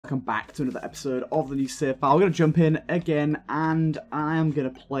welcome back to another episode of the new save file. We're going to jump in again, and I am going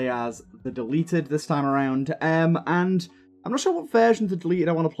to play as the deleted this time around. And I'm not sure what version of the deleted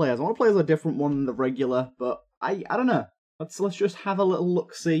I want to play as. I want to play as a different one than the regular, but I don't know. Let's just have a little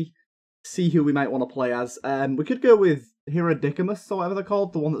look-see, see who we might want to play as. We could go with Herodicamus, or whatever they're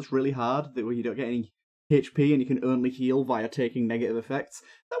called, the one that's really hard, where you don't get any HP and you can only heal via taking negative effects.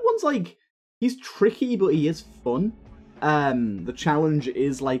 That one's like, he's tricky, but he is fun. The challenge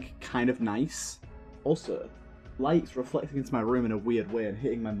is, like, kind of nice. Also, light's reflecting into my room in a weird way and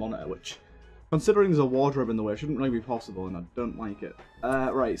hitting my monitor, which, considering there's a wardrobe in the way, shouldn't really be possible, and I don't like it.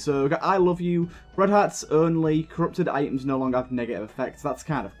 Right, so, I love you. Red hearts only. Corrupted items no longer have negative effects. That's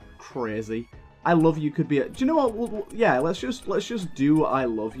kind of crazy. I love you could be a... Do you know what? Yeah, let's just do I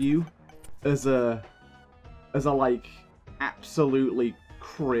love you as a like, absolutely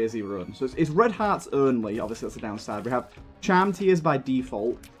crazy run. So it's red hearts only, obviously that's the downside. We have charm tiers by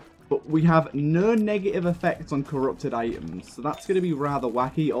default, but we have no negative effects on corrupted items, so that's going to be rather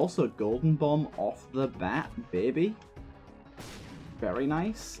wacky. Also, golden bomb off the bat, baby. Very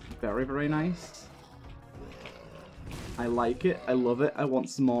nice. Very, very nice. I like it. I love it. I want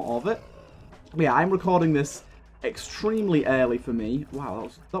some more of it. But yeah, I'm recording this extremely early for me.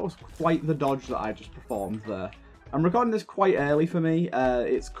 Wow, that was quite the dodge that I just performed there. I'm recording this quite early for me.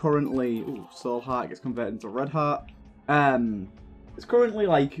 It's currently... Ooh, soul heart gets converted into red heart. It's currently,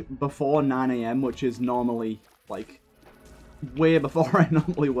 like, before 9 AM, which is normally, like, way before I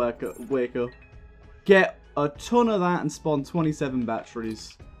normally wake up. Get a ton of that and spawn 27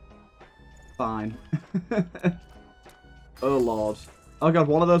 batteries. Fine. Oh, Lord. Oh, God,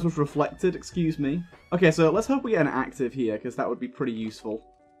 one of those was reflected. Excuse me. Okay, so let's hope we get an active here, because that would be pretty useful.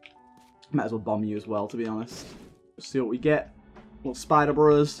 Might as well bomb you as well, to be honest. See what we get. Little spider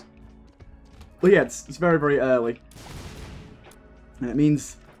bros. But yeah, it's very, very early. And it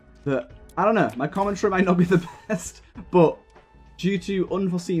means that, I don't know, my commentary might not be the best, but due to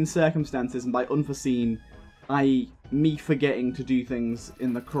unforeseen circumstances, and by unforeseen, i.e. me forgetting to do things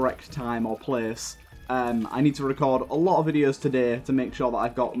in the correct time or place, I need to record a lot of videos today to make sure that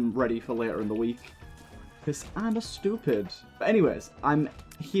I've got them ready for later in the week. Because I'm a stupid. But anyways, I'm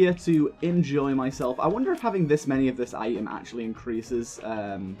here to enjoy myself. I wonder if having this many of this item actually increases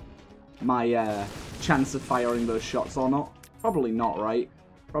my chance of firing those shots or not. Probably not, right?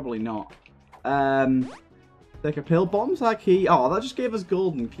 Probably not. Take a pill. Bombs are key. Oh, that just gave us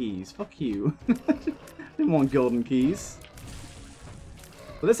golden keys. Fuck you. Didn't want golden keys.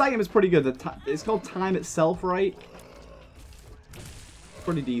 But this item is pretty good. It's called Time Itself, right?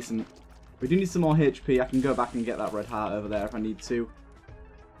 Pretty decent. We do need some more HP. I can go back and get that red heart over there if I need to.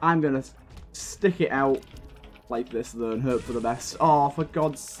 I'm going to stick it out like this, though, and hope for the best. Oh, for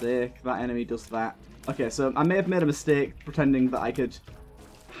God's sake, that enemy does that. Okay, so I may have made a mistake pretending that I could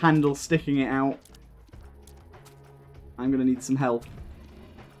handle sticking it out. I'm going to need some help.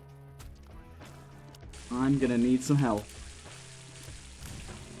 I'm going to need some help.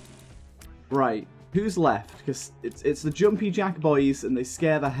 Right. Who's left? Because it's the Jumpy Jack boys, and they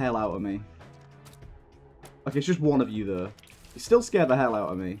scare the hell out of me. Okay, it's just one of you, though. You still scare the hell out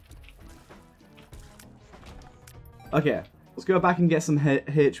of me. Okay, let's go back and get some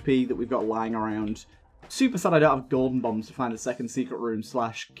HP that we've got lying around. Super sad I don't have golden bombs to find a second secret room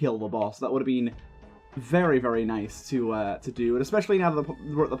 / kill the boss. That would have been very, very nice to do, and especially now that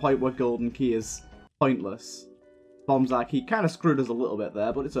we're at the point where golden key is pointless. Bombs are key. Kind of screwed us a little bit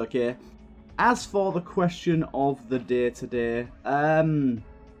there, but it's okay. As for the question of the day today,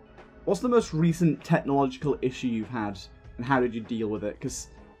 what's the most recent technological issue you've had, and how did you deal with it? Because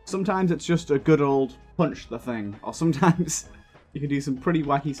sometimes it's just a good old punch the thing, or sometimes you can do some pretty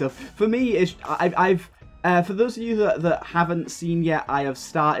wacky stuff. For me, for those of you that haven't seen yet, I have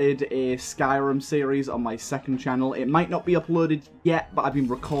started a Skyrim series on my second channel. It might not be uploaded yet, but I've been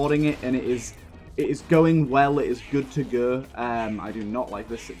recording it, and it is going well. It is good to go. I do not like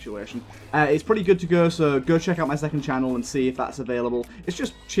this situation. It's pretty good to go, so go check out my second channel and see if that's available. It's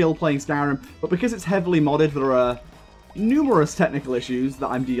just chill playing Skyrim, but because it's heavily modded, there are numerous technical issues that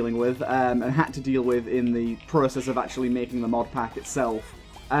I'm dealing with, and had to deal with in the process of actually making the mod pack itself.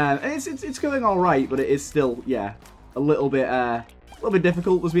 It's going alright, but it is still, yeah, a little bit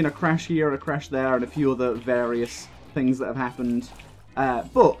difficult. There's been a crash here, a crash there, and a few other various things that have happened.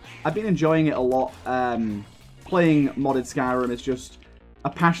 But I've been enjoying it a lot. Playing modded Skyrim is just a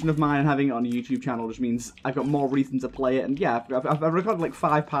passion of mine, and having it on a YouTube channel just means I've got more reason to play it. And yeah, I've recorded like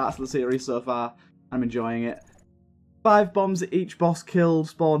 5 parts of the series so far. I'm enjoying it. 5 bombs at each boss killed,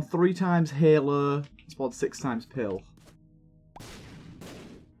 spawned 3 times Halo, spawned 6 times Pill.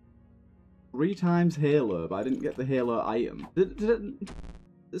 3 times Halo, but I didn't get the Halo item.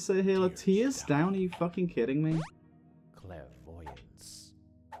 This a Halo tears down? Are you fucking kidding me? Clairvoyance.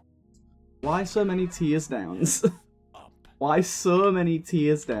 Why so many tears downs? Why so many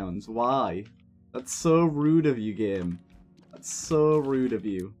tears downs? Why? That's so rude of you, game. That's so rude of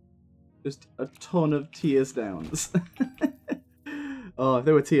you. Just a ton of tears downs. Oh, if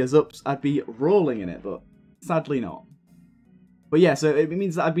there were tears ups, I'd be rolling in it, but sadly not. But yeah, so it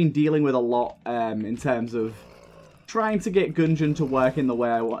means that I've been dealing with a lot in terms of trying to get Gungeon to work in the way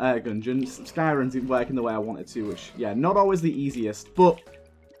I want. Skyrim to work in the way I want it to, which, yeah, not always the easiest, but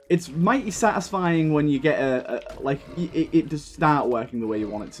it's mighty satisfying when you get it does start working the way you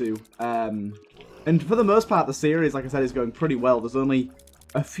want it to. And for the most part, the series, like I said, is going pretty well. There's only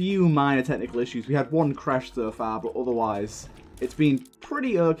a few minor technical issues. We had one crash so far, but otherwise, it's been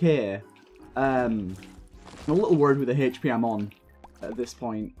pretty okay. I'm a little worried with the HP I'm on at this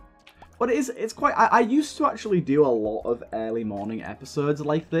point. But it's quite... I used to actually do a lot of early morning episodes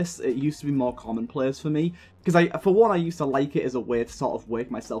like this. It used to be more commonplace for me. Because, for one, I used to like it as a way to sort of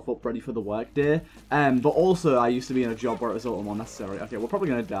wake myself up ready for the workday. But also, I used to be in a job where it was a little more necessary. Okay, we're probably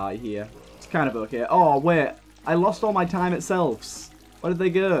going to die here. It's kind of okay. Oh, wait. I lost all my time at selves. Where did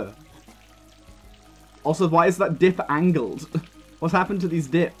they go? Also, why is that dip angled? What's happened to these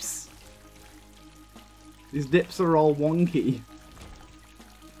dips? These dips are all wonky.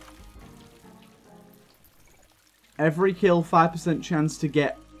 Every kill, 5% chance to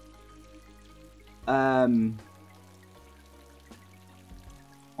get... on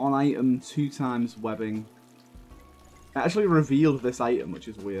item 2 times webbing. It actually revealed this item, which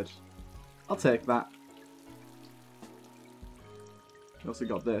is weird. I'll take that. We also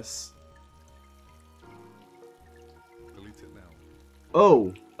got this. Delete it now.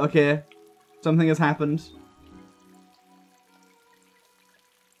 Oh, okay. Something has happened.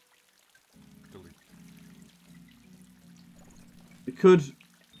 Delete. We could...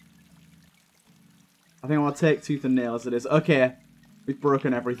 I think I want to take tooth and nail as it is. Okay. We've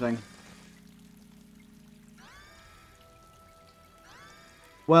broken everything.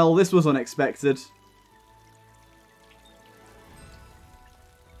 Well, this was unexpected.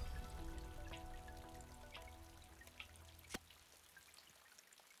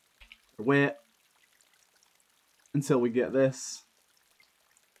 Wait until we get this.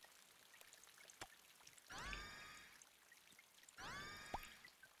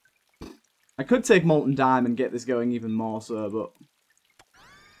 I could take Molten Dime and get this going even more so, but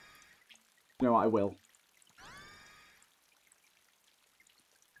you know what, I will.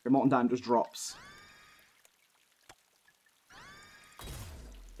 Okay, Molten Dime just drops.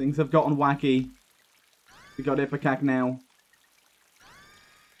 Things have gotten wacky. We got Ipecac now.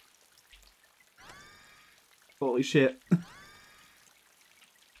 Holy shit.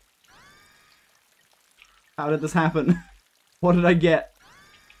 How did this happen? What did I get?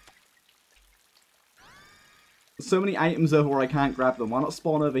 There's so many items over where I can't grab them. Why not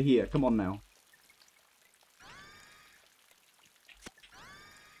spawn over here? Come on now.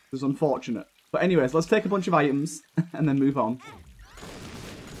 This is unfortunate. But anyways, let's take a bunch of items and then move on.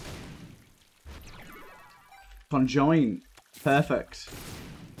 Conjoin. Perfect.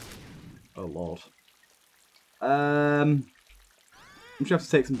 Oh lord. I'm just gonna have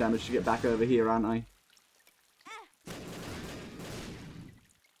to take some damage to get back over here, aren't I?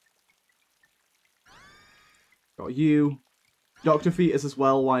 Got you. Dr. Fetus as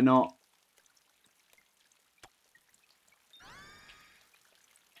well, why not?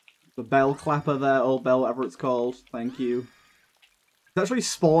 The bell clapper there, or bell, whatever it's called. Thank you. It's actually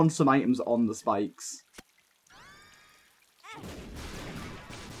spawned some items on the spikes.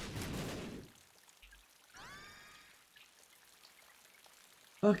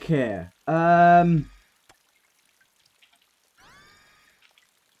 Okay. I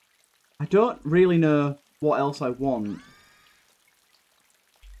don't really know what else I want.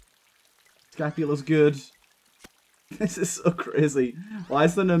 Scapula's good. This is so crazy. Why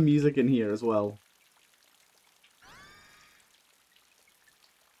is there no music in here as well?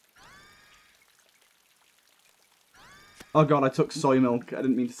 Oh god, I took soy milk. I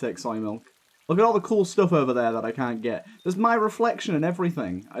didn't mean to take soy milk. Look at all the cool stuff over there that I can't get. There's my reflection and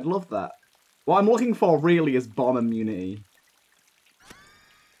everything. I'd love that. What I'm looking for really is bomb immunity.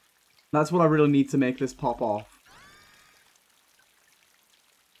 That's what I really need to make this pop off.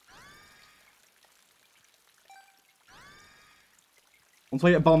 Once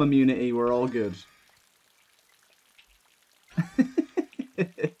I get bomb immunity, we're all good.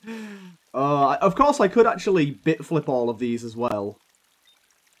 Of course, I could actually bit flip all of these as well.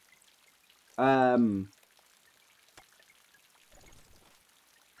 Eternal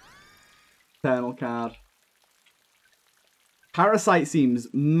card. Parasite seems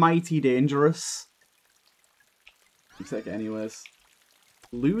mighty dangerous. I'll take it anyways.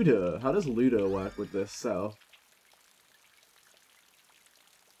 Ludo. How does Ludo work with this setup?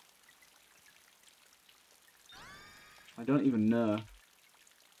 I don't even know.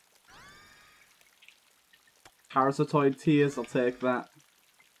 Parasitoid tears, I'll take that.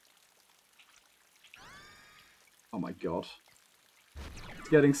 Oh my god. It's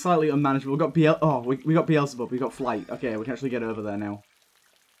getting slightly unmanageable. We got Beelzebub, we got Flight. Okay, we can actually get over there now.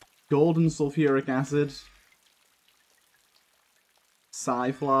 Golden sulfuric acid.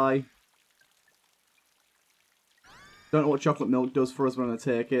 Sci-fly. Don't know what chocolate milk does for us, but I'm gonna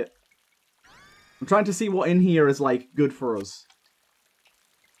take it. I'm trying to see what in here is, like, good for us.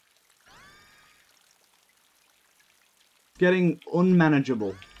 Getting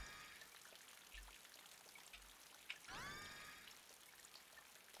unmanageable.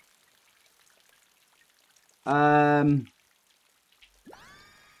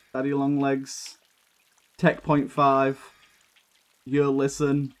 Daddy Longlegs. Tech 0.5. Yo,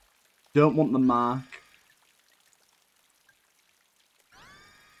 listen. Don't want the mark.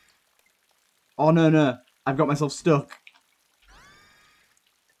 Oh, no. I've got myself stuck.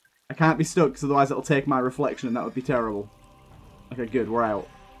 I can't be stuck, because otherwise it'll take my reflection, and that would be terrible. Okay, good. We're out.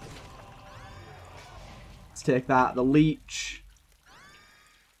 Let's take that. The leech.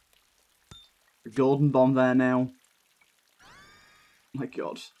 The golden bomb there now. My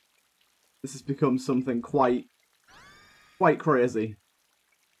god. This has become something quite crazy.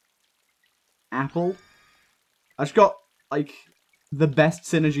 Apple. I just got, like, the best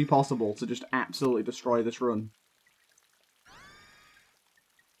synergy possible to just absolutely destroy this run.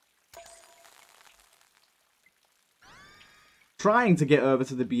 Trying to get over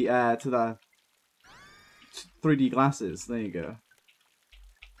to the 3D glasses. There you go.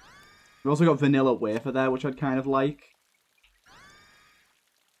 We've also got vanilla wafer there, which I'd kind of like.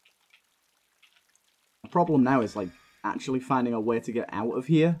 The problem now is, like, actually finding a way to get out of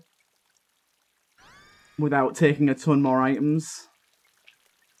here without taking a ton more items.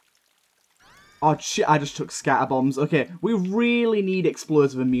 Oh shit, I just took scatter bombs. Okay, we really need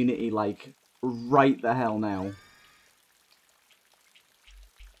explosive immunity, like, right the hell now.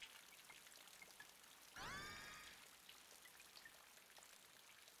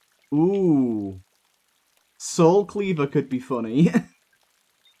 Ooh. Soul Cleaver could be funny.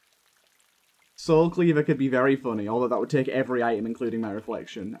 Soul Cleaver could be very funny, although that would take every item, including my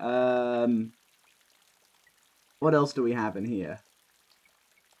reflection. What else do we have in here?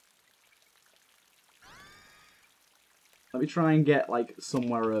 Let me try and get, like,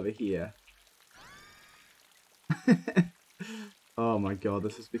 somewhere over here. Oh my god,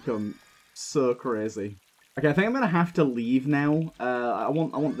 this has become so crazy. Okay, I think I'm gonna have to leave now. I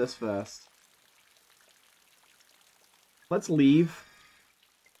want this first. Let's leave.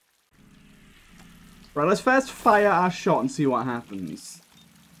 Right, let's first fire our shot and see what happens.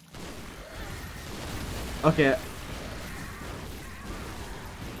 Okay.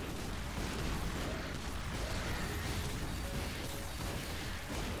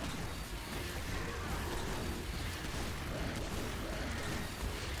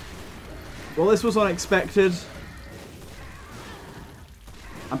 Well, this was unexpected.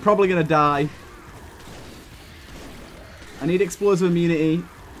 I'm probably gonna die. I need explosive immunity.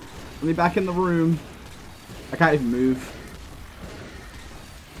 Let me back in the room. I can't even move.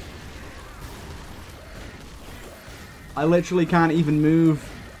 I literally can't even move.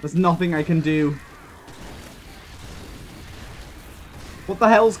 There's nothing I can do. What the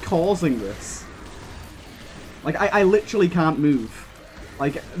hell's causing this? Like, I literally can't move.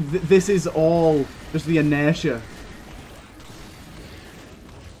 Like, this is all just the inertia.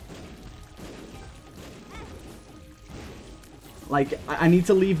 Like, I need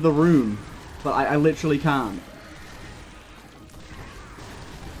to leave the room, but I literally can't.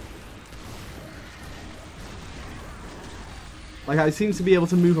 Like, I seem to be able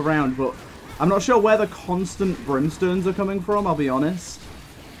to move around, but I'm not sure where the constant brimstones are coming from, I'll be honest.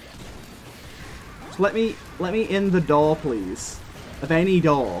 Just let me in the door, please. Of any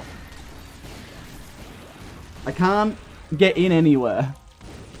door. I can't get in anywhere.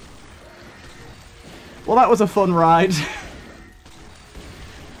 Well, that was a fun ride.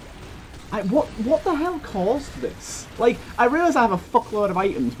 What the hell caused this? Like, I realise I have a fuckload of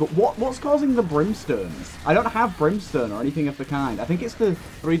items, but what's causing the brimstones? I don't have brimstone or anything of the kind. I think it's the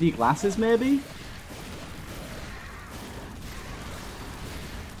 3D glasses, maybe?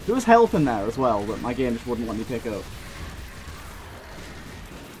 There was health in there as well, but my game just wouldn't let me pick up.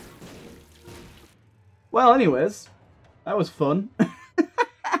 Well, anyways, that was fun.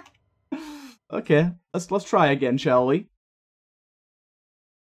 Okay, let's try again, shall we?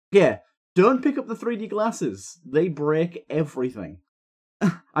 Yeah, don't pick up the 3D glasses. They break everything.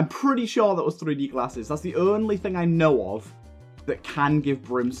 I'm pretty sure that was 3D glasses. That's the only thing I know of that can give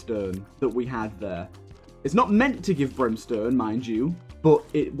brimstone that we had there. It's not meant to give brimstone, mind you, but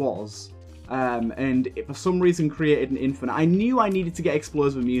it was. And it for some reason created an infinite. I knew I needed to get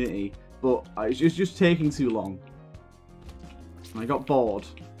explosive immunity, but it was just taking too long. I got bored.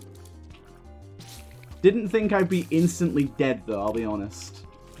 Didn't think I'd be instantly dead, though, I'll be honest.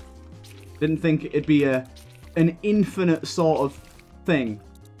 Didn't think it'd be an infinite sort of thing.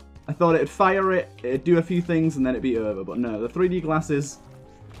 I thought it'd fire it, it'd do a few things, and then it'd be over. But no, the 3D glasses,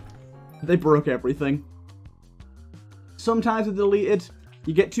 they broke everything. Sometimes with deleted,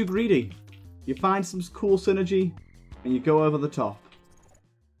 you get too greedy. You find some cool synergy, and you go over the top.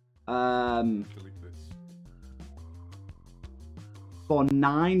 Delete this. For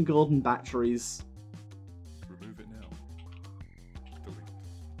 9 golden batteries. Remove it now. Delete.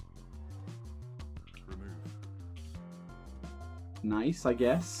 Remove. Nice, I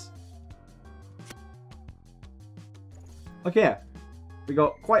guess. Okay, we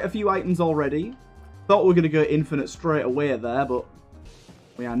got quite a few items already. Thought we were going to go infinite straight away there, but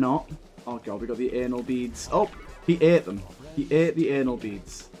we are not. Oh god, we got the anal beads. Oh, he ate them. He ate the anal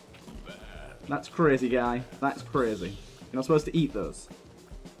beads. That's crazy, guy. That's crazy. You're not supposed to eat those.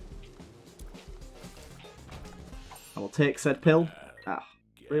 I will take said pill. Ah,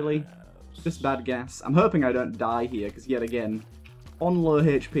 really? Just bad gas. I'm hoping I don't die here, because yet again, on low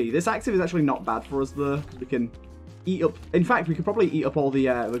HP. This active is actually not bad for us, though, because we can eat up... In fact, we could probably eat up all the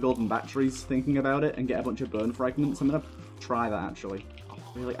golden batteries thinking about it and get a bunch of bone fragments. I'm going to try that, actually. Oh,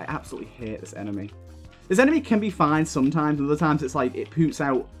 really? I absolutely hate this enemy. This enemy can be fine sometimes, and other times it's like it poots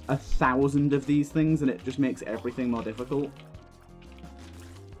out 1,000 of these things and it just makes everything more difficult.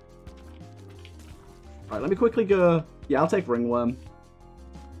 Alright, let me quickly go... Yeah, I'll take ringworm.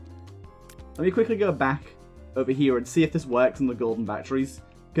 Let me quickly go back over here and see if this works on the golden batteries,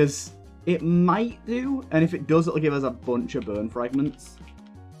 because it might do, and if it does, it'll give us a bunch of bone fragments.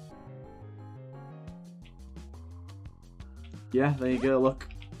 Yeah, there you go, look.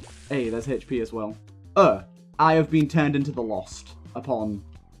 Hey, there's HP as well. I have been turned into the Lost upon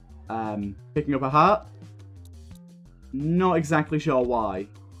picking up a heart. Not exactly sure why.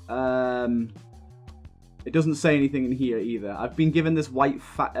 It doesn't say anything in here either. I've been given this white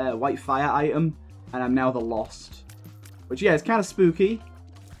fire item, and I'm now the Lost. Which, yeah, it's kind of spooky.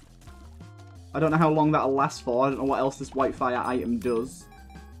 I don't know how long that'll last for. I don't know what else this white fire item does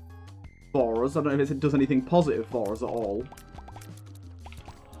for us. I don't know if it does anything positive for us at all.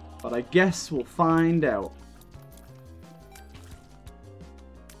 But I guess we'll find out.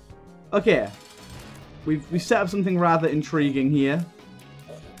 Okay. We've set up something rather intriguing here.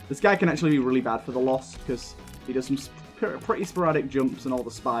 This guy can actually be really bad for the Lost, because he does some pretty sporadic jumps and all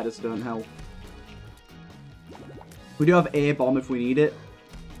the spiders don't help. We do have A-bomb if we need it.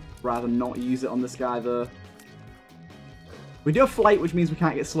 Rather not use it on this guy, though. We do have flight, which means we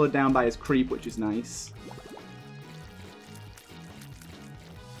can't get slowed down by his creep, which is nice.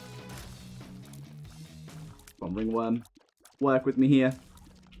 Come on, ringworm. Work with me here.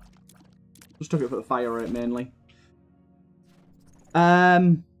 Just took it for the fire rate, mainly.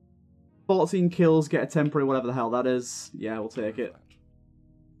 14 kills, get a temporary, whatever the hell that is. Yeah, we'll take it.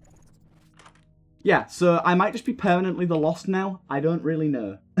 Yeah, so I might just be permanently the Lost now. I don't really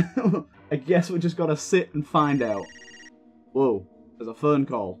know. I guess we just gotta sit and find out. Whoa, there's a phone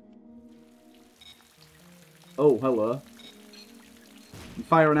call. Oh, hello. I'm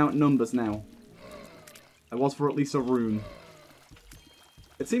firing out numbers now. I was for at least a rune.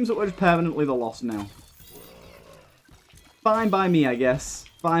 It seems that we're just permanently the Lost now. Fine by me, I guess.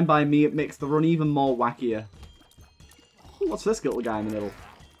 Fine by me, it makes the run even more wackier. Ooh, what's this little guy in the middle?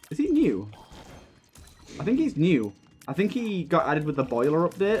 Is he new? I think he's new. I think he got added with the boiler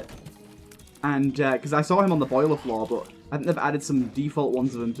update. And, because I saw him on the boiler floor, but I think they've added some default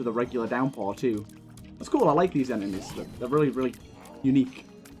ones of him to the regular downpour, too. That's cool, I like these enemies. They're really, really unique.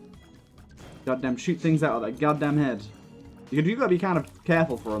 Goddamn, shoot things out of their goddamn head. You gotta be kind of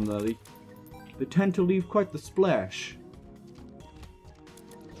careful for them, though. They tend to leave quite the splash.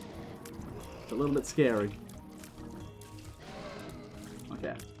 It's a little bit scary.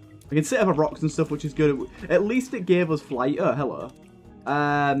 Okay. We can set up rocks and stuff, which is good. At least it gave us flight. Oh, hello.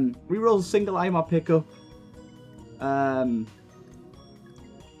 Rerolls a single item or pickup. Only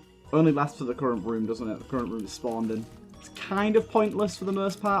lasts for the current room, doesn't it? The current room is spawned in. It's kind of pointless for the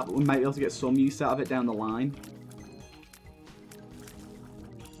most part, but we might be able to get some use out of it down the line.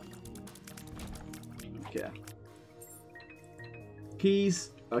 Okay.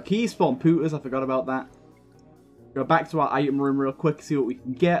 Keys. Keys spawn pooters, I forgot about that. Go back to our item room real quick, see what we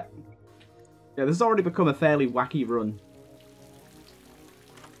can get. Yeah, this has already become a fairly wacky run.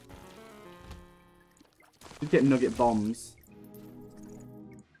 Just get nugget bombs.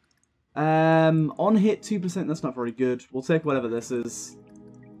 On hit 2%, that's not very good. We'll take whatever this is.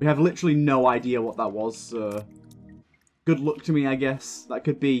 We have literally no idea what that was, so good luck to me, I guess. That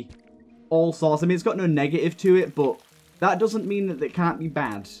could be all sorts. I mean, it's got no negative to it, but that doesn't mean that it can't be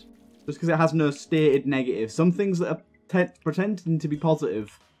bad. Just because it has no stated negative. Some things that are pretending to be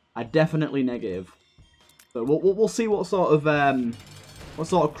positive are definitely negative. So we'll see what sort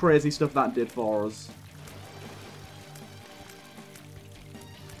of crazy stuff that did for us.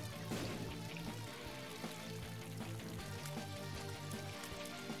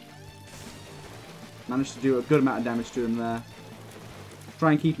 Managed to do a good amount of damage to him there.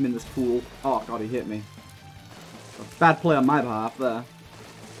 Try and keep him in this pool. Oh god, he hit me. A bad play on my behalf there.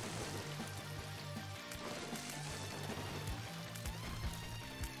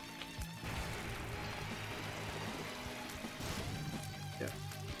 Yeah.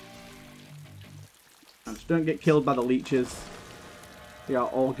 And just don't get killed by the leeches. They are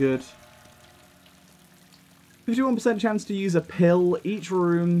all good. 51% chance to use a pill each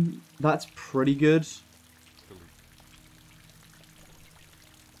room. That's pretty good.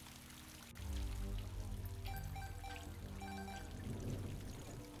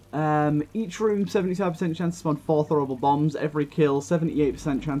 Each room, 75% chance to spawn 4 throwable bombs. Every kill,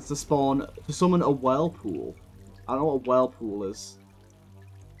 78% chance to summon a whirlpool. I don't know what a whirlpool is.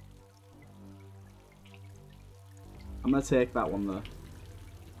 I'm going to take that one though.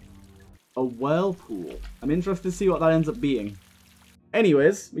 A whirlpool. I'm interested to see what that ends up being.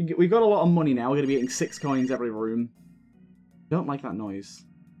 Anyways, we got a lot of money now. We're going to be getting 6 coins every room. Don't like that noise.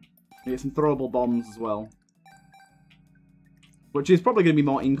 We get some throwable bombs as well. Which is probably going to be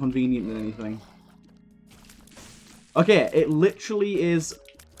more inconvenient than anything. Okay, it literally is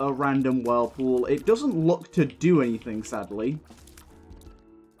a random whirlpool. It doesn't look to do anything, sadly.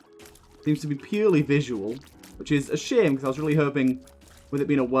 Seems to be purely visual. Which is a shame, because I was really hoping, with it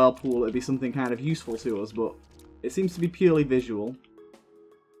being a whirlpool, it would be something kind of useful to us. But it seems to be purely visual.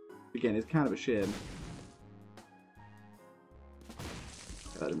 Again, it's kind of a shame.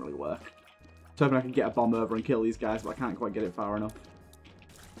 That didn't really work. I was hoping I could get a bomb over and kill these guys, but I can't quite get it far enough.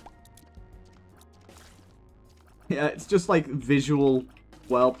 Yeah, it's just like visual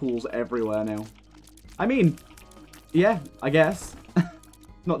whirlpools everywhere now. I mean, yeah, I guess.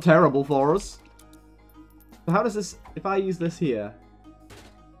 Not terrible for us. So how does this, if I use this here?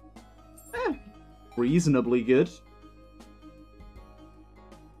 Reasonably good.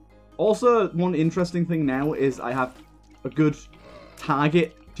 Also, one interesting thing now is I have a good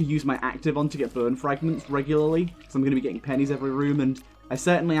target to use my active on to get burn fragments regularly. So I'm going to be getting pennies every room, and I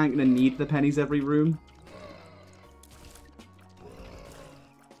certainly aren't going to need the pennies every room.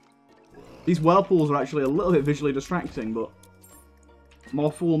 These whirlpools are actually a little bit visually distracting, but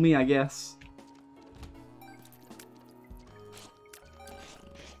more fool me, I guess.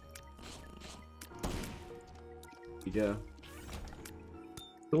 Here we go.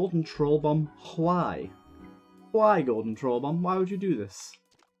 Golden Troll Bomb. Why? Why, Golden Troll Bomb? Why would you do this?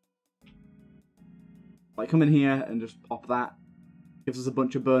 Like, come in here and just pop that. Gives us a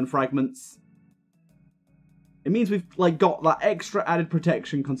bunch of burn fragments. It means we've, like, got that extra added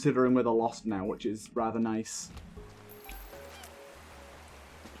protection considering we're the Lost now, which is rather nice.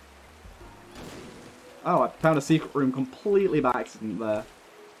 Oh, I found a secret room completely by accident there.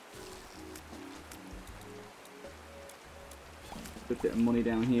 Good bit of money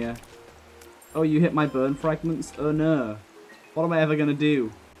down here. Oh, you hit my burn fragments? Oh no. What am I ever gonna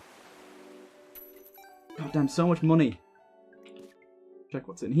do? God damn, so much money. Check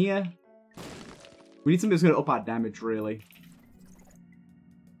what's in here. We need something that's gonna up our damage, really.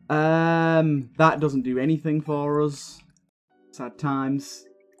 That doesn't do anything for us. Sad times.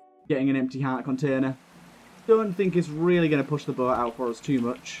 Getting an empty heart container. Don't think it's really gonna push the boat out for us too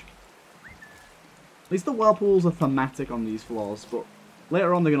much. At least the whirlpools are thematic on these floors, but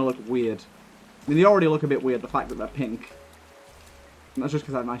later on they're gonna look weird. I mean, they already look a bit weird, the fact that they're pink. And that's just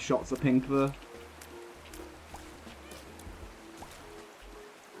because my shots are pink, though.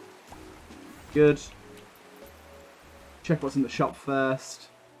 Good. Check what's in the shop first.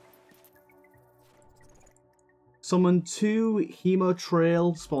 Summon 2 Hemo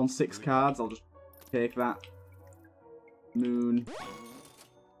Trail, spawn 6 cards. I'll just take that. Moon.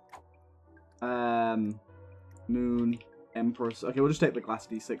 Moon. Empress. Okay, we'll just take the glass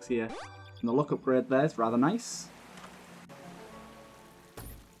D6 here. And the luck upgrade there is rather nice.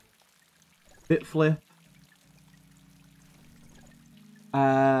 Bit flip.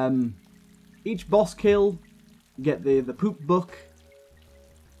 Each boss kill get the poop book.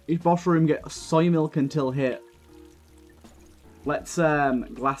 Each boss room get soy milk until hit. Let's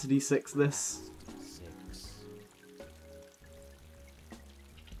glass D6 this.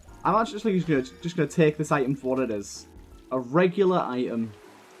 I'm actually just gonna take this item for what it is. A regular item.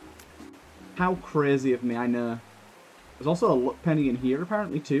 How crazy of me, I know. There's also a luck penny in here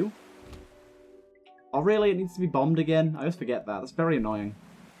apparently too. Oh really, it needs to be bombed again? I always forget that. That's very annoying.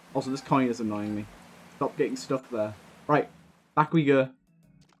 Also, this coin is annoying me. Stop getting stuck there. Right, back we go.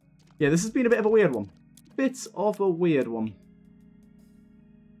 Yeah, this has been a bit of a weird one. Bit of a weird one.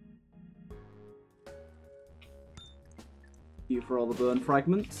 Thank you for all the burn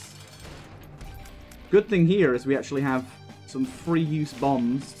fragments. Good thing here is we actually have some free use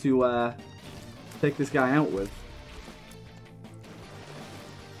bombs to take this guy out with.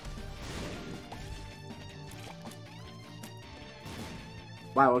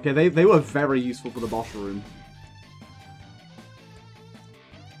 Wow, okay, they were very useful for the boss room.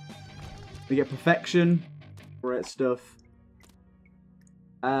 We get perfection. Great stuff.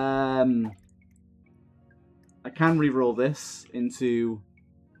 I can reroll this into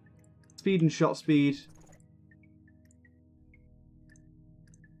speed and shot speed.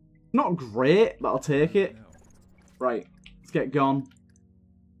 Not great, but I'll take it. Right, let's get gone.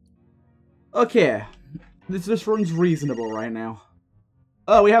 Okay, this run's reasonable right now.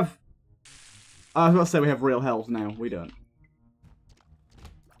 Oh, we have... I was about to say we have real health now. We don't.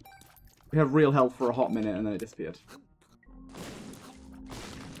 We have real health for a hot minute and then it disappeared.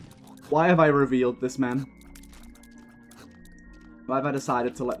 Why have I revealed this man? Why have I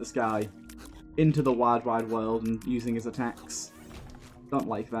decided to let this guy into the wide, wide world and using his attacks? Don't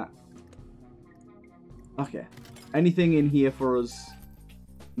like that. Okay. Anything in here for us?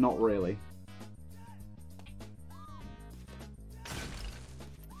 Not really.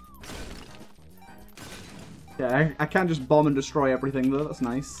 Yeah, I can't just bomb and destroy everything though, that's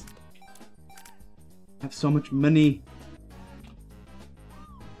nice. I have so much money.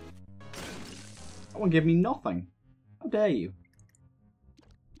 That one gave me nothing. How dare you?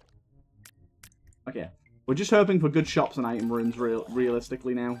 Okay. We're just hoping for good shops and item rooms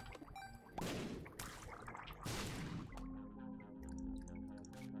realistically now.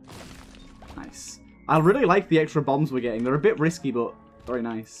 Nice. I really like the extra bombs we're getting. They're a bit risky, but very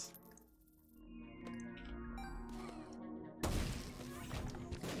nice.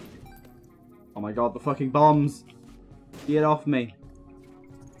 Oh my god, the fucking bombs. Get off me.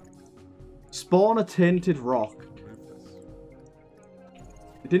 Spawn a tinted rock.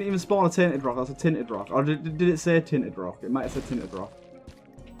 It didn't even spawn a tinted rock, that's a tinted rock. Or did it say tinted rock? It might have said tinted rock.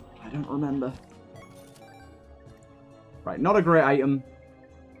 I don't remember. Right, not a great item.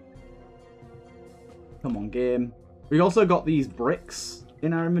 Come on, game. We also got these bricks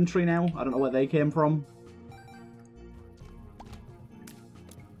in our inventory now. I don't know where they came from.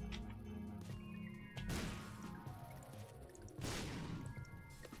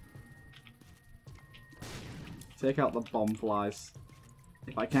 Take out the bomb flies.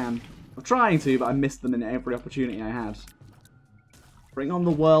 If I can. I'm trying to, but I missed them in every opportunity I had. Bring on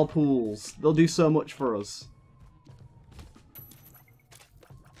the whirlpools. They'll do so much for us.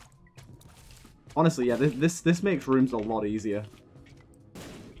 Honestly, yeah, this makes rooms a lot easier.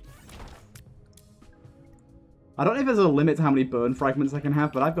 I don't know if there's a limit to how many burn fragments I can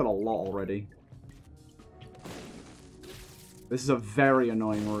have, but I've got a lot already. This is a very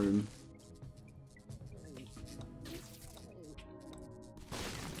annoying room.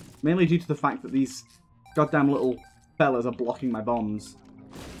 Mainly due to the fact that these goddamn little fellas are blocking my bombs.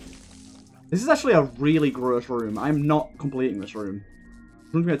 This is actually a really gross room. I'm not completing this room.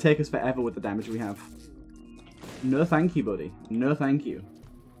 This room's going to take us forever with the damage we have. No thank you, buddy. No thank you.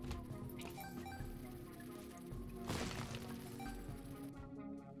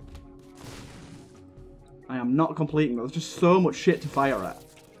 I am not completing. There's just so much shit to fire at.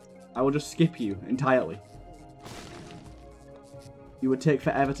 I will just skip you entirely. You would take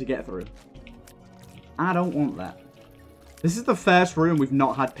forever to get through. I don't want that. This is the first room we've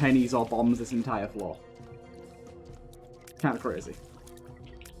not had pennies or bombs this entire floor. Kind of crazy.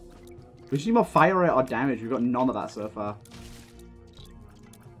 We just need more fire rate or damage. We've got none of that so far.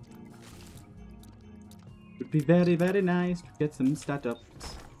 Would be very, very nice to get some stat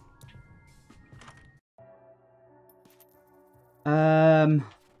ups.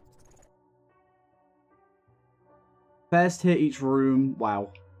 First hit each room.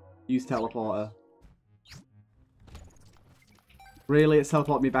 Wow. Use teleporter. Really? It's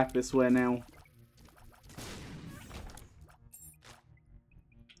teleporting me back this way now.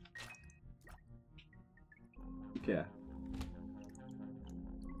 Okay.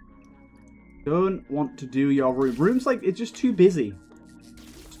 Don't want to do your room. Room's like, it's just too busy.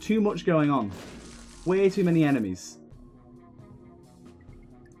 There's too much going on. Way too many enemies.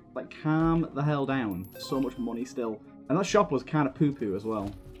 Like, calm the hell down. So much money still. And that shop was kind of poo-poo as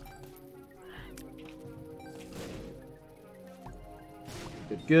well.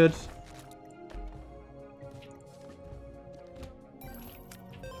 Good, good.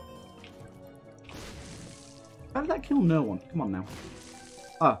 How did that kill no one? Come on now.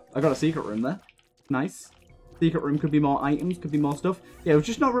 Ah, I got a secret room there. Nice. Secret room could be more items, could be more stuff. Yeah, we've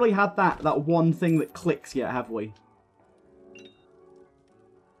just not really had that one thing that clicks yet, have we?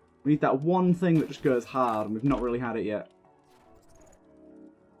 We need that one thing that just goes hard, and we've not really had it yet.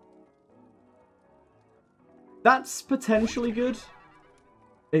 That's potentially good.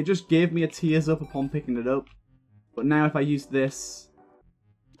 It just gave me a tears up upon picking it up. But now if I use this,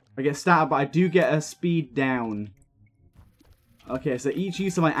 I get started, but I do get a speed down. Okay, so each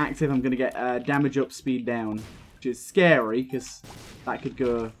use of my active, I'm going to get damage up, speed down. Which is scary, because that could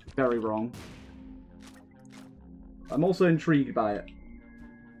go very wrong. I'm also intrigued by it.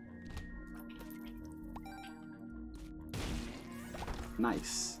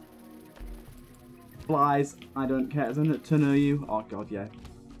 Nice. Flies, I don't care to know you. Oh god, yeah.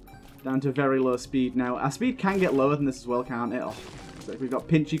 Down to very low speed now. Our speed can get lower than this as well, can't it? Oh, so we've got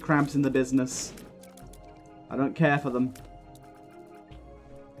pinchy crabs in the business. I don't care for them.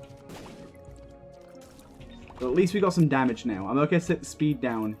 But at least we got some damage now. I'm okay to set the speed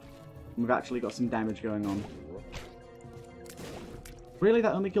down. We've actually got some damage going on. Really?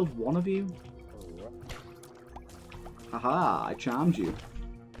 That only killed one of you? Haha, I charmed you.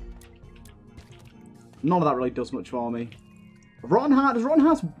 None of that really does much for me. Rotten Heart,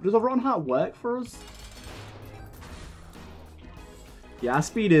 does a Rotten Heart work for us? Yeah, our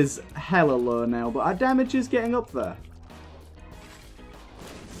speed is hella low now, but our damage is getting up there.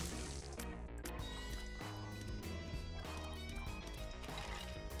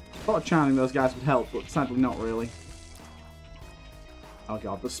 I thought charming those guys would help, but sadly not really. Oh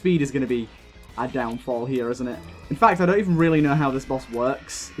god, the speed is going to be a downfall here, isn't it? In fact, I don't even really know how this boss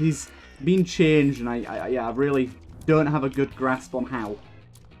works. He's been changed, and I really don't have a good grasp on how.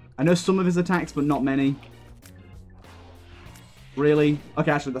 I know some of his attacks, but not many. Really?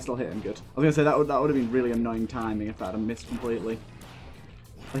 Okay, actually, that still hit him good. I was going to say, that would have been really annoying timing if that had missed completely.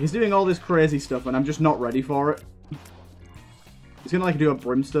 Like, he's doing all this crazy stuff, and I'm just not ready for it. He's going to, like, do a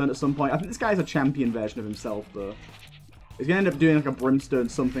Brimstone at some point. I think this guy's a champion version of himself, though. He's going to end up doing, like, a Brimstone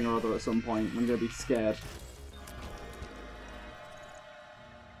something or other at some point. I'm going to be scared.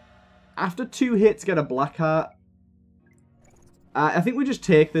 After 2 hits, get a Black Heart. I think we just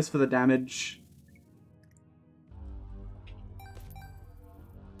take this for the damage.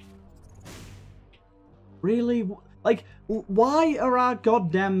 Really? Like, why are our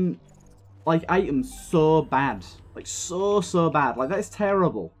goddamn, like, items so bad? Like, so bad. Like, that is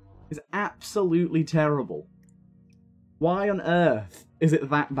terrible. It's absolutely terrible. Why on earth is it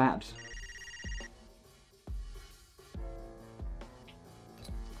that bad?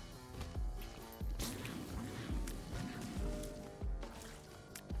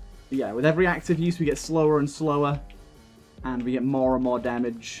 Yeah, with every active use we get slower and slower, and we get more and more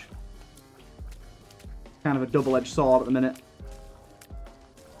damage. Kind of a double-edged sword at the minute.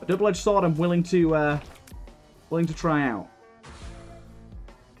 A double-edged sword I'm willing to try out.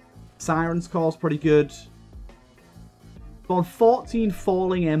 Siren's Call's pretty good. Spawn 14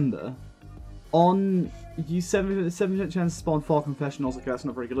 Falling Ember on use 7% chance to spawn 4 confessionals. Okay, that's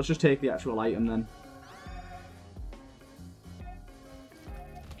not very good. Let's just take the actual item then.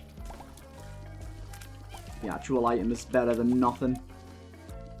 The actual item is better than nothing.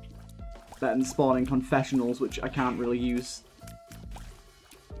 Better than spawning confessionals, which I can't really use.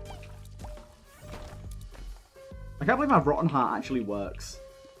 I can't believe my Rotten Heart actually works.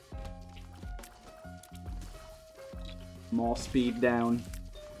 More speed down.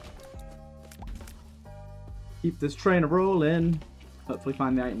 Keep this train rolling. Hopefully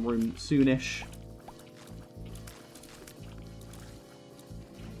find the item room soonish.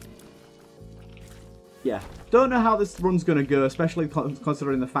 Yeah, don't know how this run's going to go, especially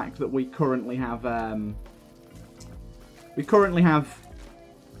considering the fact that we currently have, we're currently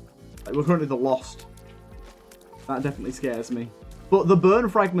the Lost. That definitely scares me. But the burn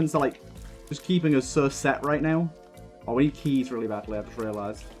fragments are, like, just keeping us so set right now. Oh, we need keys really badly, I just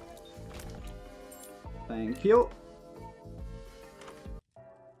realised. Thank you.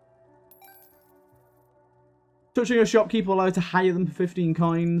 Touching a shopkeeper allowed to hire them for 15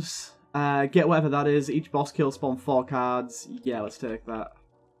 coins. Get whatever that is. Each boss kill spawn 4 cards. Yeah, let's take that.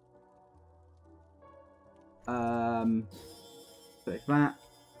 Take that.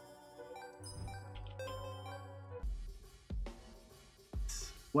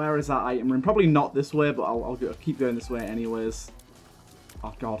 Where is that item room? Probably not this way, but I'll keep going this way anyways.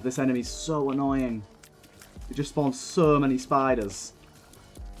 Oh god, this enemy's so annoying. It just spawns so many spiders.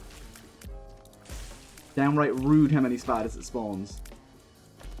 Downright rude how many spiders it spawns.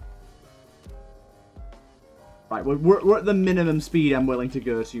 Right, we're at the minimum speed I'm willing to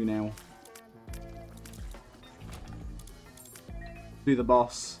go to now. Do the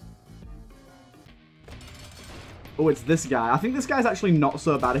boss. Oh, it's this guy. I think this guy's actually not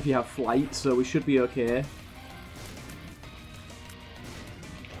so bad if you have flight, so we should be okay.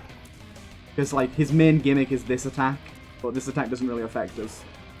 Because, like, his main gimmick is this attack, but this attack doesn't really affect us.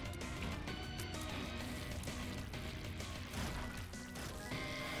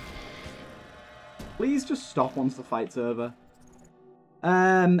 Please just stop once the fight's over.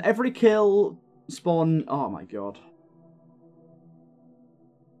 Every kill spawn... Oh my god.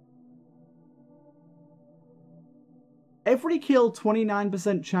 Every kill,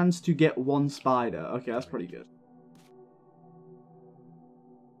 29% chance to get one spider. Okay, that's pretty good.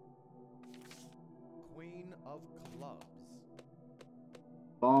 Queen of Clubs.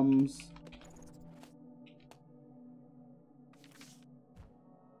 Bombs.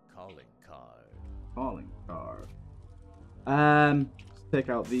 Calling card. Calling card. Let's take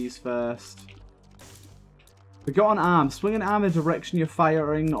out these first. Forgotten arm. Swing an arm in the direction you're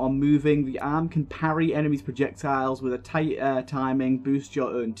firing or moving. The arm can parry enemies' projectiles with a tight timing, boost your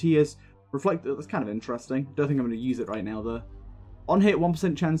own tiers. Reflect. That's kind of interesting. Don't think I'm going to use it right now though. On hit,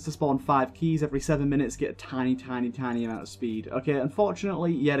 1% chance to spawn 5 keys every 7 minutes. Get a tiny, tiny, tiny amount of speed. Okay,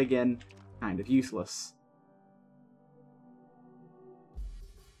 unfortunately, yet again, kind of useless.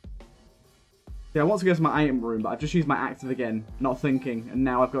 Yeah, I want to go to my item room, but I've just used my active again, not thinking, and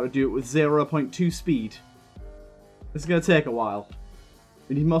now I've got to do it with 0.2 speed. This is going to take a while.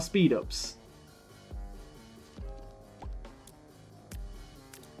 We need more speed ups.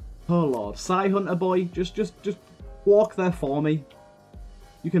 Oh lord. Psy Hunter boy, just walk there for me.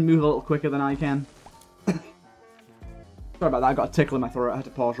 You can move a little quicker than I can. Sorry about that, I got a tickle in my throat, I had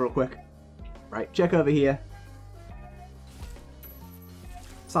to pause real quick. Right, check over here.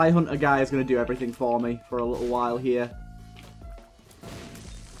 Psy Hunter guy is going to do everything for me for a little while here.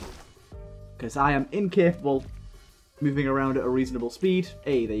 Because I am incapable moving around at a reasonable speed.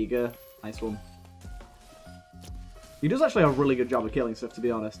 Hey, there you go. Nice one. He does actually have a really good job of killing stuff, to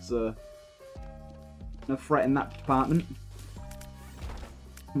be honest, so no threat in that department.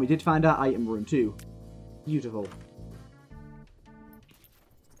 And we did find our item room too. Beautiful.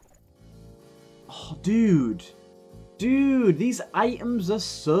 Oh, dude. Dude, these items are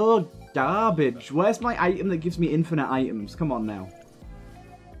so garbage. Where's my item that gives me infinite items? Come on now.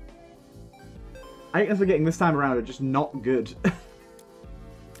 Items we're getting this time around are just not good.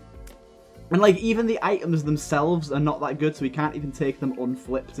 And like, even the items themselves are not that good, so we can't even take them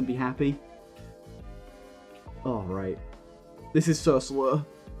unflipped and be happy. Oh, right. This is so slow.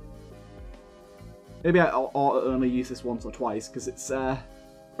 Maybe I ought to only use this once or twice, because it's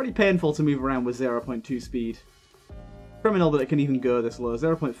pretty painful to move around with 0.2 speed. Criminal that it can even go this low.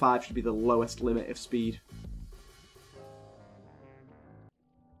 0.5 should be the lowest limit of speed.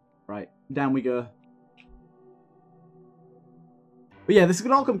 Right, down we go. But yeah, this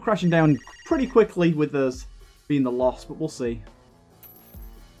could all come crashing down pretty quickly with us being the loss, but we'll see.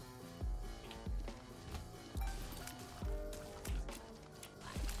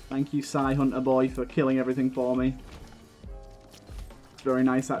 Thank you, Psy Hunter boy, for killing everything for me. It's very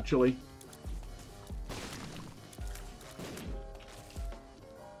nice, actually.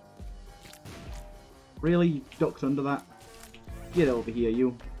 Really? You ducked under that? Get over here,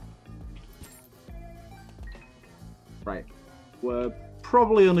 you. Right. We're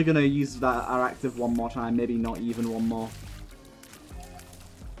probably only going to use that our active one more time, maybe not even one more.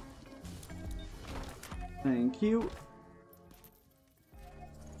 Thank you.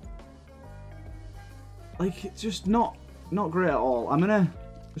 Like, it's just not great at all. I'm going to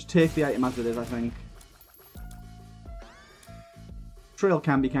just take the item as it is, I think. Trail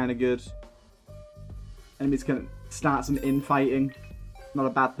can be kind of good. Enemies can start some infighting. Not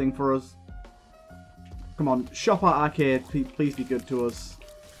a bad thing for us. Come on, Shop Art Arcade, please be good to us.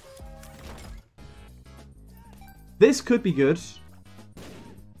 This could be good.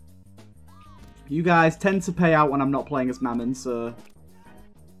 You guys tend to pay out when I'm not playing as Mammon, so...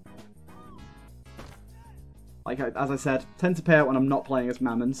 Like, as I said, tend to pay out when I'm not playing as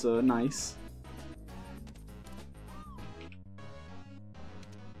Mammon, so nice.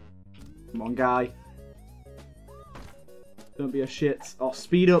 Come on, guy. Don't be a shit. Oh,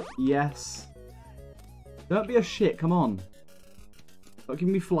 speed up, yes. Don't be a shit, come on. Don't give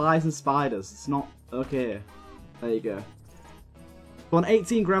me flies and spiders. It's not okay. There you go. So on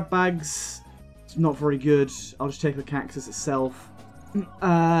 18 grab bags, it's not very good. I'll just take the cactus itself.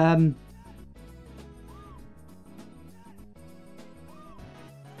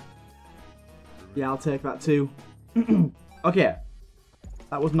 Yeah, I'll take that too. Okay.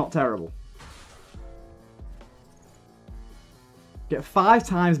 That was not terrible. Get 5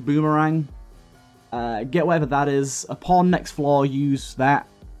 times boomerang. Get whatever that is. Upon next floor, use that.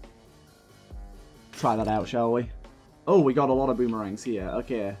 Try that out, shall we? Oh, we got a lot of boomerangs here.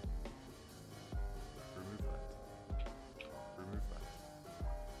 Okay. Remove that. Remove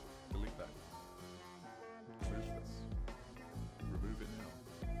that. Delete that. Remove this. Remove it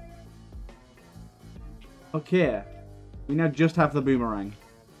now. Okay. We now just have the boomerang.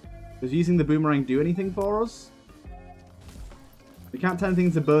 Does using the boomerang do anything for us? We can't turn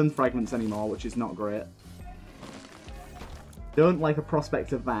things to burn fragments anymore, which is not great. Don't like the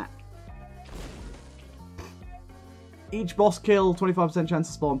prospect of that. Each boss kill, 25% chance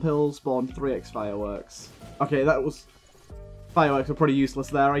to spawn pills, spawn 3x fireworks. Okay, that was... Fireworks are pretty useless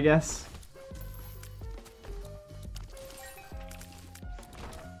there, I guess.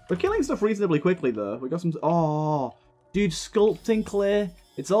 We're killing stuff reasonably quickly, though. We got some... Oh, dude, sculpting clay.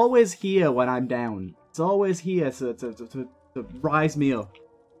 It's always here when I'm down. It's always here to rise me up.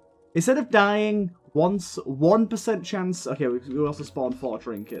 Instead of dying once, 1% chance... Okay, we also spawn 4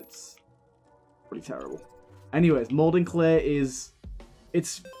 trinkets. Pretty terrible. Anyways, molding clay is...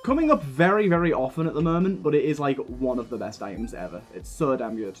 It's coming up very, very often at the moment, but it is, like, one of the best items ever. It's so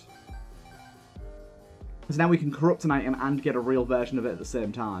damn good. Because now we can corrupt an item and get a real version of it at the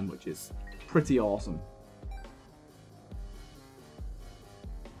same time, which is pretty awesome.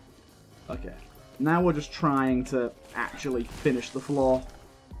 Okay. Now we're just trying to actually finish the floor.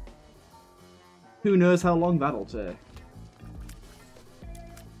 Who knows how long that'll take.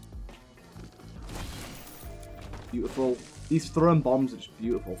 Beautiful. These thrown bombs are just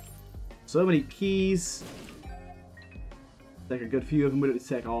beautiful. So many keys. Take a good few of them. We don't need to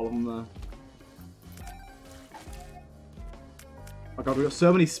take all of them though. Oh god, we got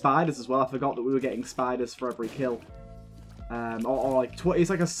so many spiders as well. I forgot that we were getting spiders for every kill. Or like, it's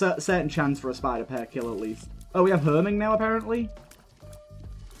like a certain chance for a spider per kill at least. Oh, we have herming now apparently.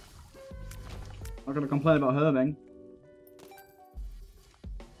 Not gonna complain about herming.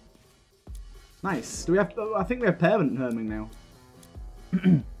 Nice. Do we have? I think we have permanent herming now.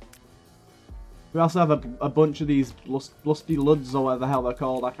 We also have a bunch of these lusty luds or whatever the hell they're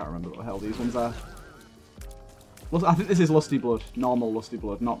called. I can't remember what the hell these ones are. I think this is lusty blood, normal lusty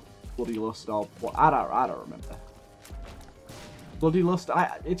blood, not bloody lust or what? I don't remember. Bloody lust.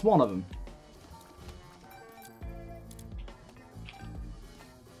 It's one of them.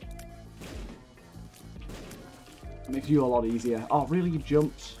 It makes you a lot easier. Oh, really? You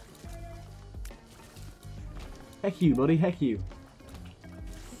jumped? Heck you, buddy. Heck you.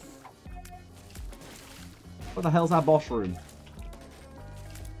 What the hell's our boss room?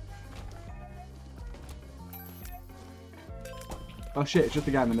 Oh shit, it's just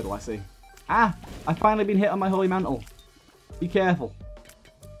the guy in the middle, I see. Ah! I've finally been hit on my holy mantle. Be careful.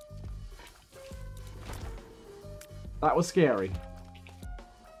 That was scary.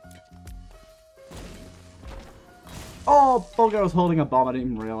 Oh, Bulgar was holding a bomb, I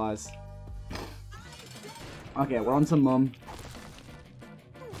didn't even realise. Okay, we're on to Mum.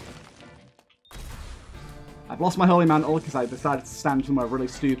 I've lost my holy mantle because I decided to stand somewhere really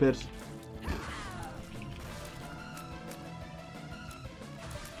stupid.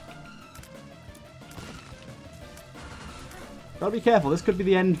 Gotta be careful, this could be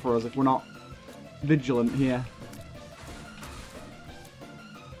the end for us if we're not vigilant here.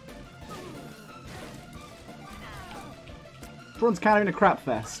 Everyone's kind of in a crap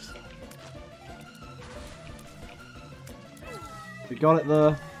fest. We got it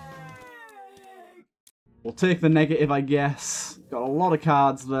though. We'll take the negative, I guess. Got a lot of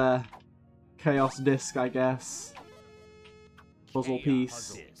cards there. Chaos disc, I guess. Puzzle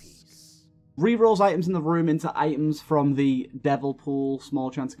piece. Rerolls items in the room into items from the devil pool. Small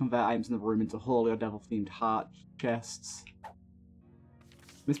chance to convert items in the room into holy or devil themed heart chests.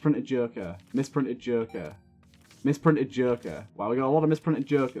 Misprinted Joker. Misprinted Joker. Misprinted Joker. Wow, we got a lot of misprinted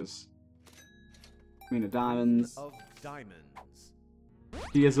Jokers. Queen of Diamonds. Of diamonds.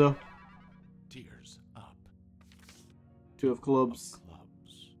 Tears up. Tears up. 2 of clubs.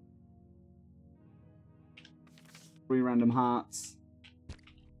 3 random hearts.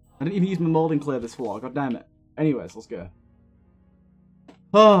 I didn't even use my molding clay this floor, god damn it. Anyways, let's go.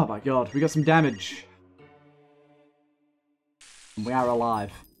 Oh my god, we got some damage. And we are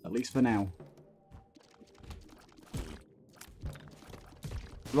alive, at least for now.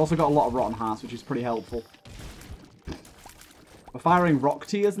 We've also got a lot of rotten hearts, which is pretty helpful. We're firing rock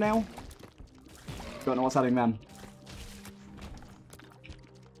tiers now. Don't know what's adding them.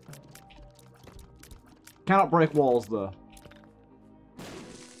 Cannot break walls, though.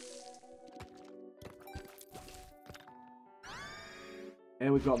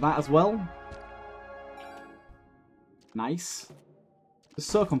 Here we've got that as well. Nice. It's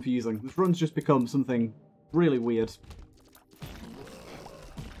so confusing. This run's just become something really weird.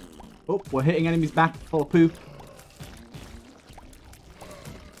 Oh, we're hitting enemies back full of poop.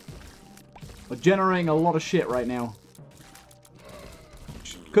 We're generating a lot of shit right now.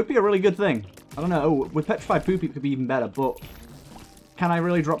 Could be a really good thing. I don't know. Oh, with petrified poop it could be even better, but can I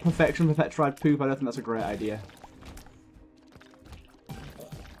really drop perfection for petrified poop? I don't think that's a great idea.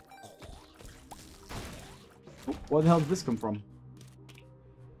 Oh, where the hell did this come from?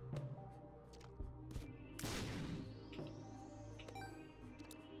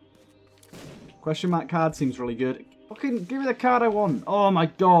 Question mark card seems really good. Fucking give me the card I want. Oh my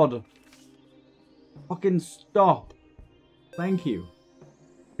god. Fucking stop. Thank you.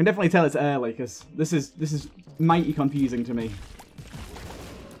 I can definitely tell it's early because this is mighty confusing to me.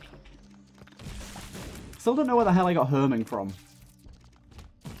 Still don't know where the hell I got Herming from.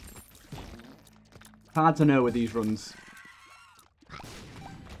 Hard to know with these runs.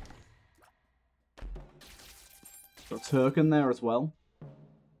 Got Turk in there as well.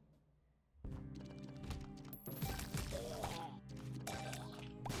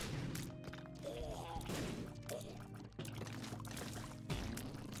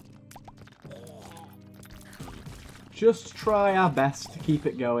 Just try our best to keep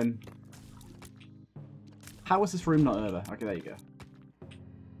it going. How is this room not over? Okay, there you go.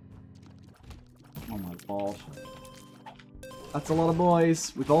 Oh my lord. That's a lot of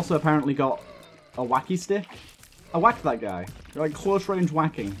boys. We've also apparently got a wacky stick. I whacked that guy. You're like close range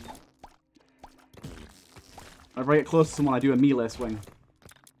whacking. Whenever I get close to someone, I do a melee swing.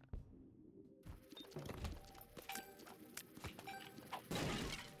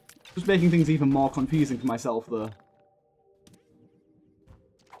 Just making things even more confusing for myself, though.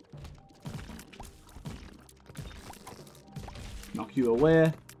 Knock you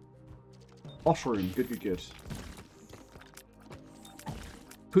away. Boss room. Good, good, good.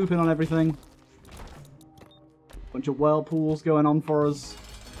 Pooping on everything. Bunch of whirlpools going on for us.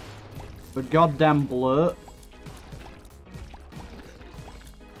 The goddamn blurt.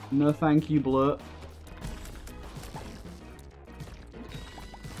 No thank you, blurt.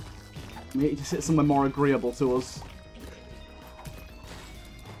 We need to sit somewhere more agreeable to us.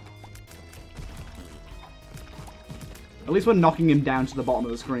 At least we're knocking him down to the bottom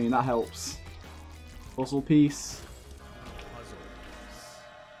of the screen. That helps. Puzzle piece.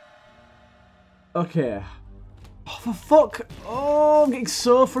 Okay. Oh, for fuck. Oh, I'm getting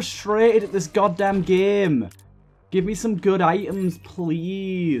so frustrated at this goddamn game. Give me some good items,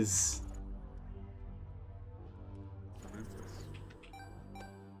 please.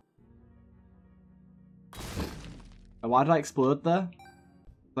 Why did I explode there?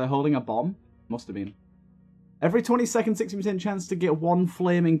 Was I holding a bomb? Must have been. Every 20 seconds, 60% chance to get one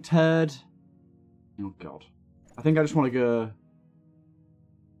flaming turd. Oh god. I think I just want to go...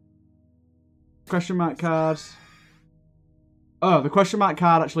 Question mark card. Oh, the question mark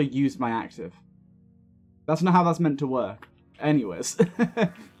card actually used my active. That's not how that's meant to work. Anyways.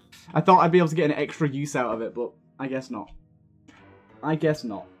 I thought I'd be able to get an extra use out of it, but I guess not. I guess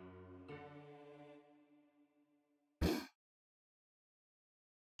not.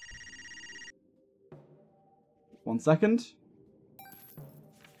 One second.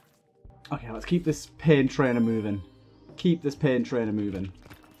 Okay, let's keep this pain trainer moving. Keep this pain trainer moving.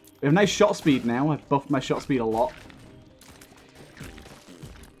 We have nice shot speed now. I've buffed my shot speed a lot.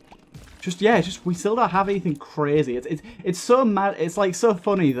 We still don't have anything crazy. It's so mad. It's like so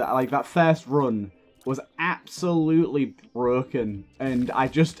funny that like that first run was absolutely broken, and I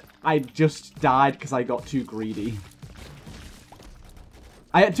just died because I got too greedy.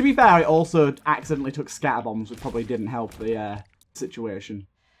 To be fair, I also accidentally took scatter bombs, which probably didn't help the situation.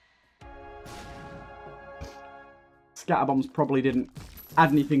 Scatter bombs probably didn't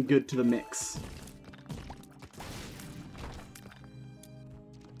add anything good to the mix.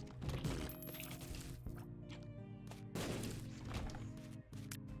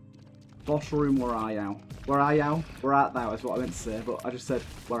 Boss room, where are you? Where are you? Where art thou is what I meant to say, but I just said,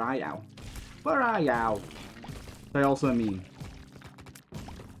 where are you? Where are you? They also mean.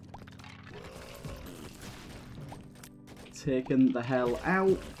 Taken the hell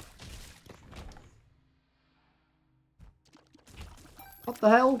out. What the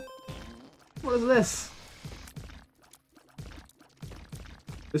hell? What is this?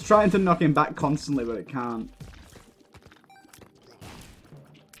 It's trying to knock him back constantly, but it can't.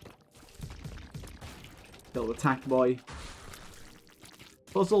 Little attack boy.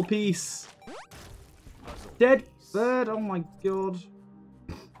 Puzzle piece. Puzzle Dead piece. bird. Oh my god.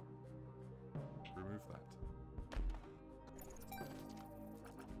 Remove that.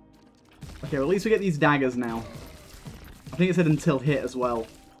 Okay, well, at least we get these daggers now. I think it said until hit as well.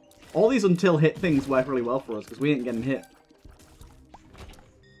 All these until hit things work really well for us because we ain't getting hit.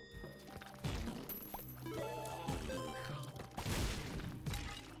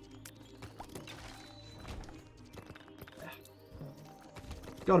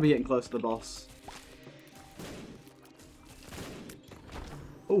 Gotta be getting close to the boss.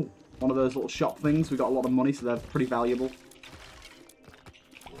 Oh, one of those little shop things. We got a lot of money, so they're pretty valuable.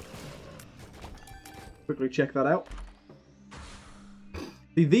 Quickly check that out.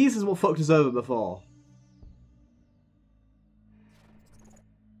 See, these is what fucked us over before.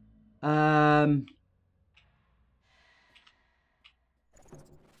 I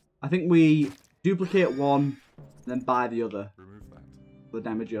think we duplicate one, and then buy the other. Remove that. The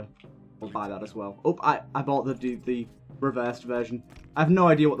damager. We'll buy that as well. Oh, I bought the reversed version. I have no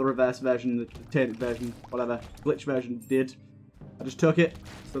idea what the reverse version, the tainted version, whatever, glitch version did. I just took it,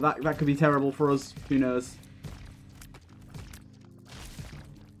 so that could be terrible for us. Who knows?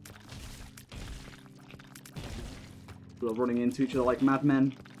 We're running into each other like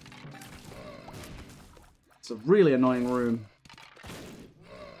madmen. It's a really annoying room.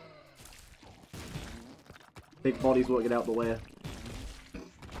 Big bodies won't get out the way.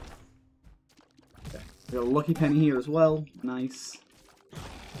 Okay. We got a lucky penny here as well. Nice.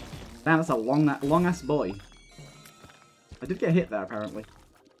 Damn, that's a long ass boy. I did get hit there apparently.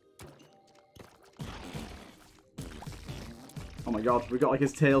 Oh my god, we got like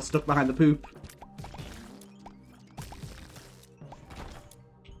his tail stuck behind the poop.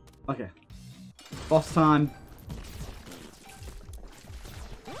 Okay. Boss time.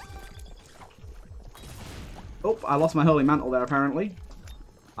 Oh, I lost my holy mantle there apparently.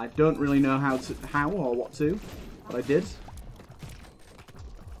 I don't really know how or what to, but I did.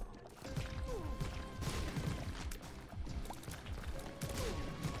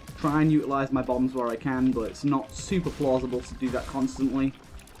 Try and utilize my bombs where I can, but it's not super plausible to do that constantly.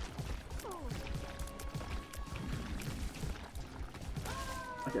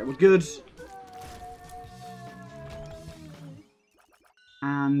 Okay, we're good.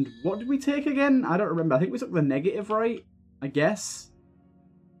 And what did we take again? I don't remember. I think we took the negative, right? I guess.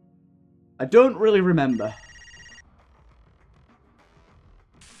 I don't really remember.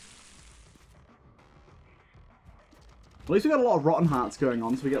 At least we got a lot of rotten hearts going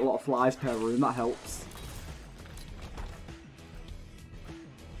on, so we get a lot of flies per room. That helps.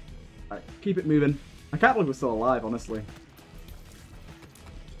 Alright, keep it moving. I can't believe we're still alive, honestly.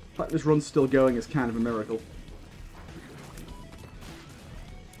 The fact this run's still going is kind of a miracle.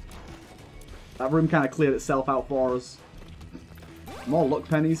 That room kind of cleared itself out for us. More luck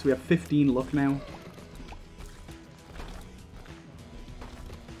pennies. We have 15 luck now.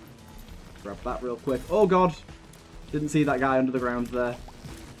 Grab that real quick. Oh god! Didn't see that guy under the ground there.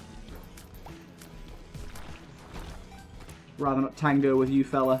 Rather not tango with you,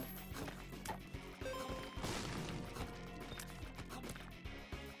 fella.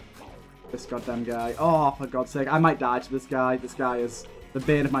 This goddamn guy. Oh, for God's sake. I might die to this guy. This guy is the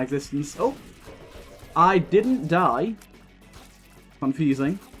bane of my existence. Oh! I didn't die.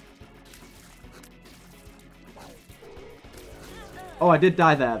 Confusing. Oh, I did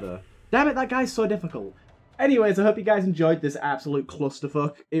die there, though. Damn it, that guy's so difficult. Anyways, I hope you guys enjoyed this absolute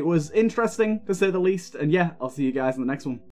clusterfuck. It was interesting, to say the least. And yeah, I'll see you guys in the next one.